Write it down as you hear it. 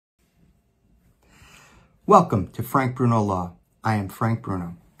Welcome to Frank Bruno Law. I am Frank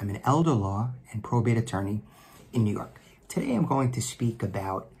Bruno. I'm an elder law and probate attorney in New York. Today I'm going to speak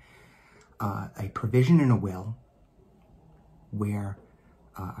about a provision in a will where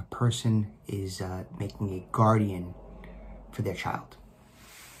a person is making a guardian for their child.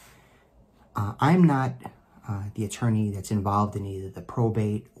 I'm not the attorney that's involved in either the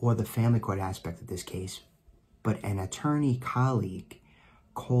probate or the family court aspect of this case, but an attorney colleague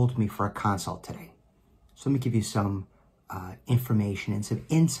called me for a consult today. So let me give you some information and some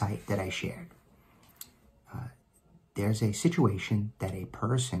insight that I shared. There's a situation that a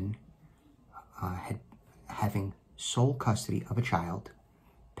person having sole custody of a child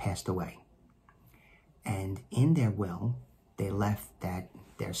passed away. And in their will, they left that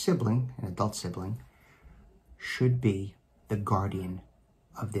their sibling, an adult sibling, should be the guardian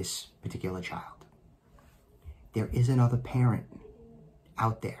of this particular child. There is another parent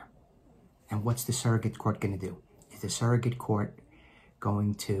out there. And what's the surrogate court going to do? Is the surrogate court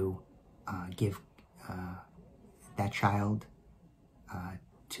going to give that child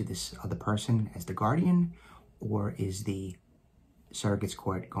to this other person as the guardian? Or is the surrogates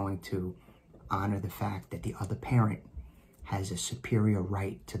court going to honor the fact that the other parent has a superior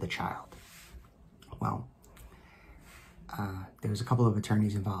right to the child? Well, there was a couple of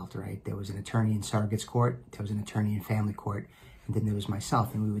attorneys involved, right? There was an attorney in surrogates court, there was an attorney in family court, and then there was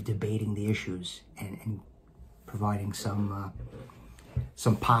myself, and we were debating the issues and providing some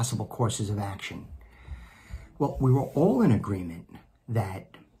possible courses of action. Well, we were all in agreement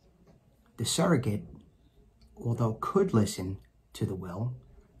that the surrogate, although could listen to the will,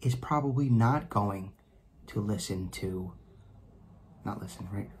 is probably not going to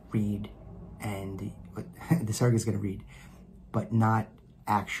read, and the surrogate's going to read, but not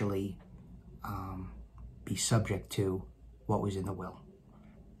actually be subject to what was in the will,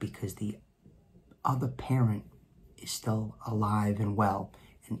 because the other parent is still alive and well.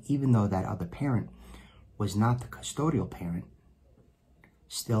 And even though that other parent was not the custodial parent,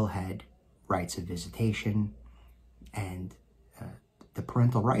 still had rights of visitation, and the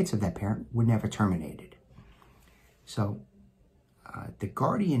parental rights of that parent were never terminated. So the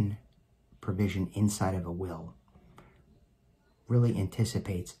guardian provision inside of a will really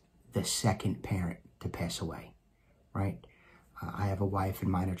anticipates the second parent to pass away, right? I have a wife and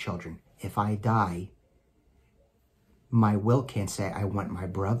minor children. If I die, my will can't say I want my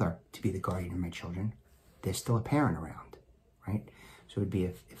brother to be the guardian of my children. There's still a parent around, right? So it would be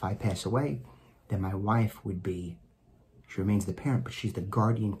if I pass away, then my wife would be, she remains the parent, but she's the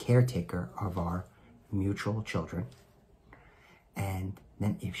guardian caretaker of our mutual children. And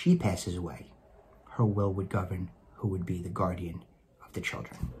then if she passes away, her will would govern who would be the guardian of the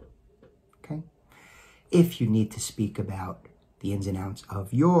children, okay? If you need to speak about the ins and outs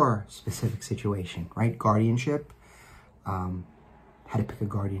of your specific situation, right? Guardianship, how to pick a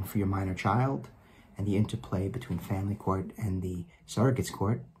guardian for your minor child, and the interplay between family court and the surrogates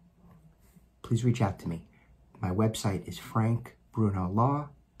court, please reach out to me. My website is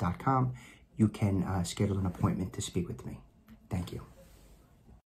frankbrunolaw.com. You can schedule an appointment to speak with me. Thank you.